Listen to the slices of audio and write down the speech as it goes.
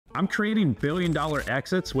I'm creating billion-dollar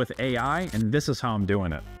exits with AI, and this is how I'm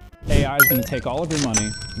doing it. AI is going to take all of your money,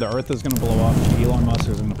 the Earth is going to blow up, Elon Musk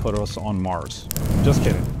is going to put us on Mars. Just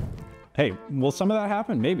kidding. Hey, will some of that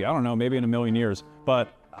happen? Maybe, I don't know, maybe in a million years.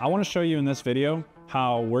 But I want to show you in this video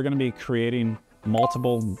how we're going to be creating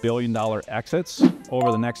multiple billion-dollar exits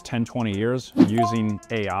over the next 10, 20 years using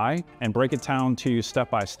AI, and break it down to you step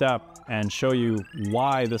by step and show you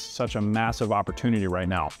why this is such a massive opportunity right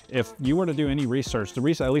now. If you were to do any research, at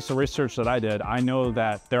least the research that I did, I know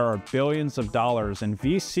that there are billions of dollars in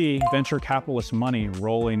VC venture capitalist money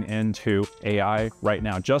rolling into AI right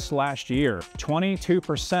now. Just last year,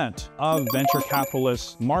 22% of venture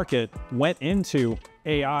capitalist market went into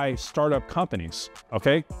AI startup companies,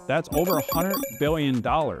 okay? That's over $100 billion.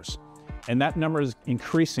 And that number is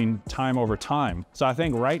increasing time over time. So I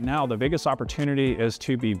think right now, the biggest opportunity is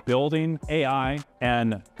to be building AI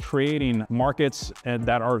and creating markets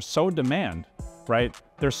that are so demand, right?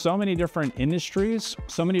 There's so many different industries,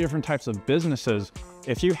 so many different types of businesses.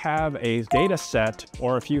 If you have a data set,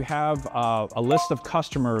 or if you have a list of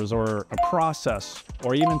customers or a process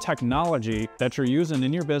or even technology that you're using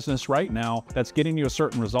in your business right now that's getting you a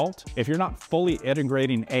certain result, if you're not fully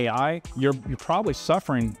integrating AI, you're probably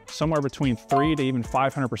suffering somewhere between 300 to even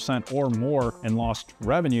 500% or more in lost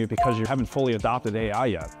revenue because you haven't fully adopted AI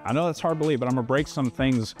yet. I know that's hard to believe, but I'm gonna break some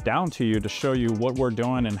things down to you to show you what we're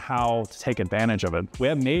doing and how to take advantage of it. We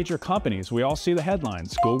have major companies. We all see the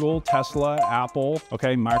headlines: Google, Tesla, Apple,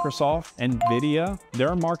 okay, Microsoft, Nvidia.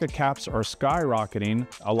 Their market caps are skyrocketing,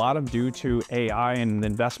 a lot of due to AI and the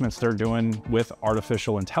investments they're doing with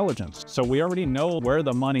artificial intelligence. So we already know where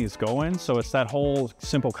the money's going. So it's that whole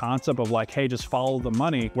simple concept of like, hey, just follow the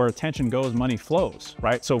money. Where attention goes, money flows,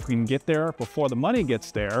 right? So if we can get there before the money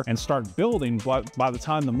gets there and start building, by the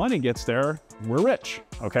time the money gets there, we're rich,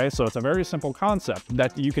 okay? So it's a very simple concept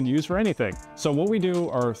that you can use for anything. So what we do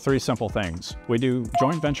are three simple things. We do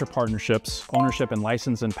joint venture partnerships, ownership and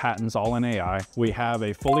license and patents, all in AI. We have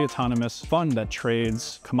a fully autonomous fund that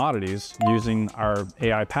trades commodities using our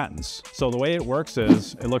AI patents. So the way it works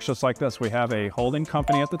is, it looks just like this. We have a holding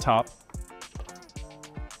company at the top,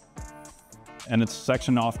 and it's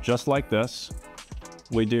sectioned off just like this.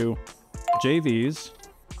 We do JVs,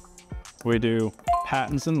 we do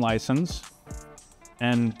patents and license,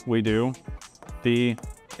 and we do the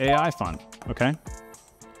AI fund, okay?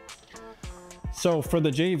 So for the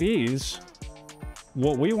JVs,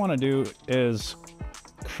 what we want to do is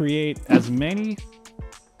create as many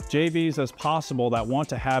JVs as possible that want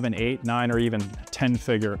to have an 8, 9, or even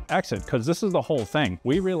 10-figure exit, because this is the whole thing.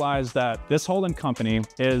 We realize that this holding company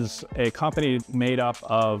is a company made up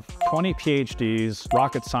of 20 PhDs,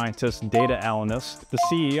 rocket scientists, data analysts. The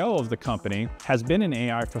CEO of the company has been in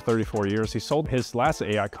AI for 34 years. He sold his last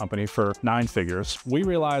AI company for 9 figures. We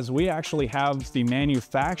realize we actually have the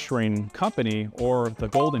manufacturing company, or the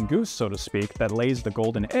golden goose, so to speak, that lays the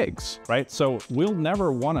golden eggs, right? So we'll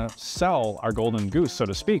never want to sell our golden goose, so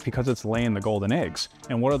to speak, because it's laying the golden eggs.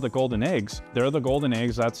 And what are the golden eggs? They're the golden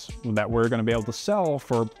eggs that we're going to be able to sell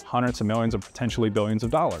for hundreds of millions or potentially billions of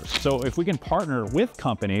dollars. So if we can partner with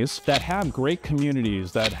companies that have great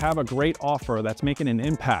communities, that have a great offer, that's making an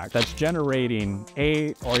impact, that's generating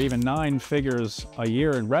 8 or even 9 figures a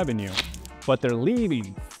year in revenue, but they're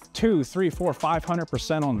leaving 2, 3, 4,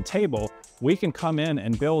 500% on the table, we can come in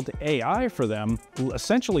and build AI for them,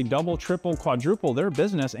 essentially double, triple, quadruple their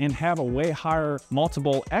business, and have a way higher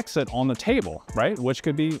multiple exit on the table, right? Which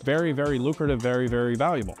could be very, very lucrative, very, very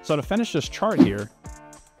valuable. So to finish this chart here,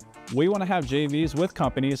 we want to have JVs with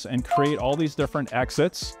companies and create all these different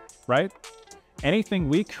exits, right? Anything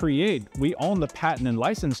we create, we own the patent and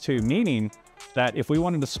license to, meaning that if we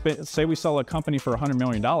wanted to spin, say we sell a company for $100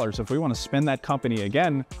 million, if we want to spin that company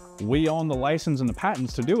again, we own the license and the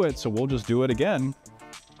patents to do it, so we'll just do it again.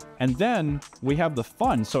 And then we have the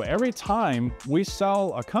fund. So every time we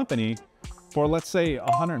sell a company for, let's say,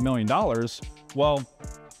 $100 million, well,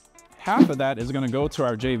 half of that is going to go to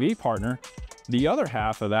our JV partner. The other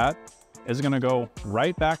half of that is going to go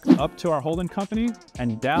right back up to our holding company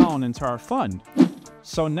and down into our fund.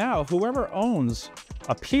 So now whoever owns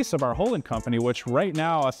a piece of our holding company, which right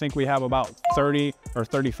now I think we have about 30 or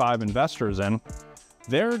 35 investors in,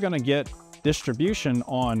 they're going to get distribution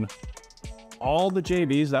on all the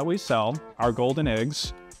JVs that we sell, our golden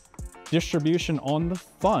eggs, distribution on the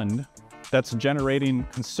fund that's generating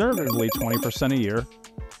conservatively 20% a year,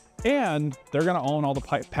 and they're going to own all the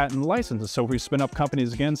patent licenses. So if we spin up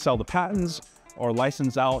companies again, sell the patents, or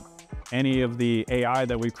license out any of the AI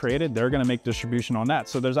that we've created, they're going to make distribution on that.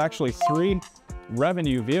 So there's actually 3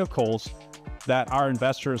 revenue vehicles that our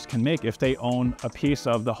investors can make if they own a piece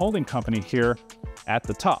of the holding company here at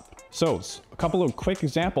the top. So a couple of quick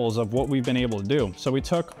examples of what we've been able to do. So we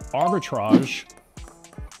took arbitrage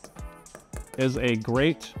is a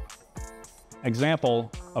great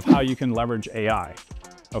example of how you can leverage AI.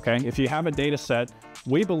 Okay, if you have a data set,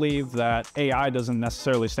 we believe that AI doesn't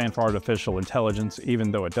necessarily stand for artificial intelligence, even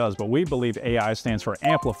though it does, but we believe AI stands for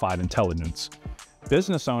amplified intelligence.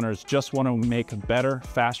 Business owners just want to make better,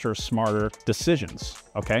 faster, smarter decisions,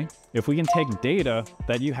 okay? If we can take data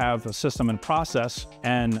that you have, a system and process,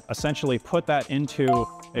 and essentially put that into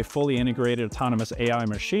a fully integrated autonomous AI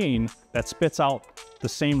machine that spits out the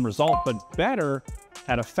same result, but better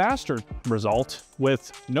at a faster result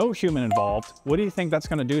with no human involved, what do you think that's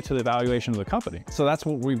going to do to the valuation of the company? So that's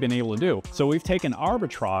what we've been able to do. So we've taken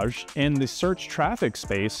arbitrage in the search traffic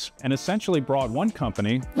space and essentially brought one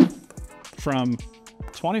company from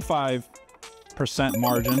 25%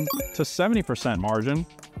 margin to 70% margin.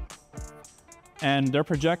 And they're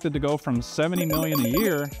projected to go from 70 million a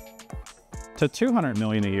year to 200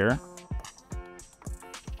 million a year.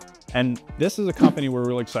 And this is a company we're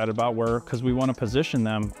really excited about because we want to position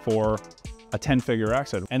them for a 10-figure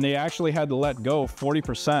exit. And they actually had to let go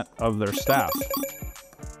 40% of their staff,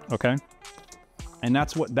 okay? And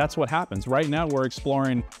that's what happens. Right now, we're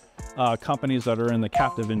exploring companies that are in the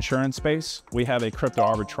captive insurance space. We have a crypto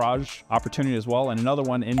arbitrage opportunity as well, and another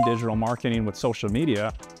one in digital marketing with social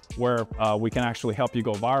media, where we can actually help you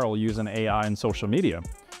go viral using AI and social media.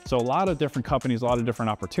 So a lot of different companies, a lot of different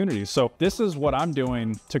opportunities. So this is what I'm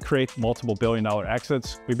doing to create multiple billion-dollar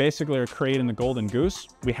exits. We basically are creating the golden goose.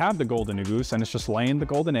 We have the golden goose and it's just laying the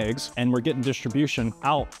golden eggs, and we're getting distribution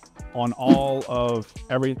out on all of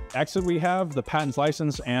every exit we have, the patents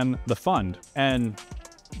license and the fund. And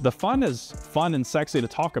the fund is fun and sexy to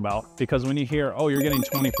talk about, because when you hear, oh, you're getting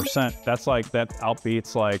 20%, that's like, that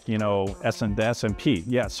outbeats like, you know, the S&P.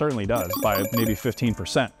 Yeah, it certainly does, by maybe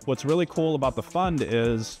 15%. What's really cool about the fund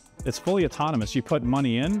is it's fully autonomous. You put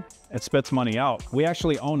money in, it spits money out. We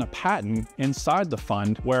actually own a patent inside the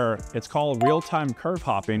fund where it's called real-time curve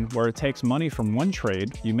hopping, where it takes money from one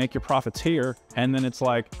trade, you make your profits here, and then it's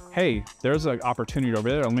like, hey, there's an opportunity over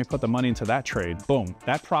there, let me put the money into that trade. Boom.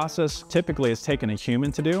 That process typically has taken a human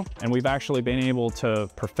to do, and we've actually been able to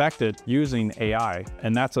perfect it using AI,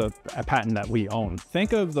 and that's a patent that we own.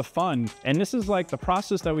 Think of the fund, and this is like the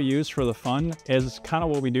process that we use for the fund is kind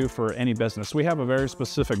of what we do for any business. We have a very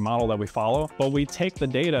specific model that we follow, but we take the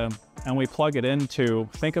data and we plug it into,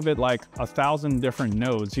 think of it like 1,000 different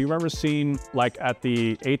nodes. You've ever seen like at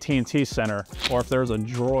the AT&T center, or if there's a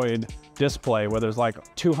droid display where there's like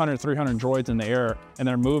 200, 300 droids in the air and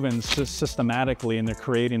they're moving systematically and they're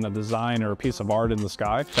creating a design or a piece of art in the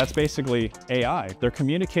sky. That's basically AI. They're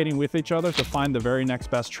communicating with each other to find the very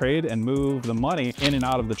next best trade and move the money in and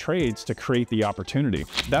out of the trades to create the opportunity.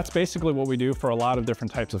 That's basically what we do for a lot of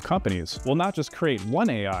different types of companies. We'll not just create one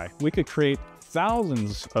AI, we could create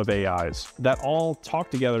thousands of AIs that all talk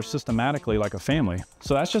together systematically like a family.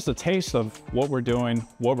 So that's just a taste of what we're doing,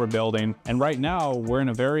 what we're building. And right now we're in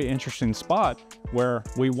a very interesting spot where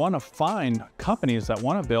we want to find companies that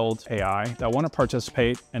want to build AI, that want to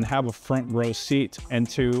participate and have a front row seat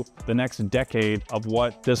into the next decade of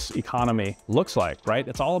what this economy looks like, right?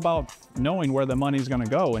 It's all about knowing where the money's going to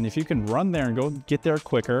go. And if you can run there and go get there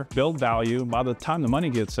quicker, build value, by the time the money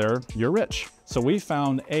gets there, you're rich. So we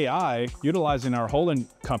found AI, utilizing our holding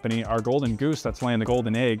company, our golden goose that's laying the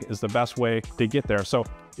golden egg, is the best way to get there. So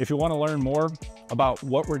if you want to learn more about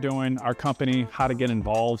what we're doing, our company, how to get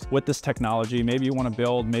involved with this technology, maybe you want to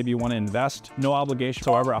build, maybe you want to invest, no obligation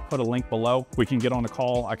whatsoever, I'll put a link below. We can get on a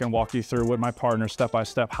call. I can walk you through with my partner step by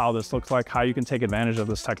step how this looks like, how you can take advantage of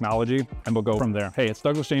this technology, and we'll go from there. Hey, it's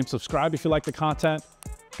Douglas James. Subscribe if you like the content.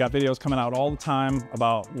 Got videos coming out all the time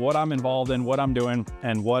about what I'm involved in, what I'm doing,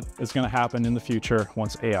 and what is going to happen in the future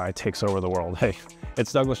once AI takes over the world. Hey,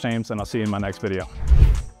 it's Douglas James, and I'll see you in my next video.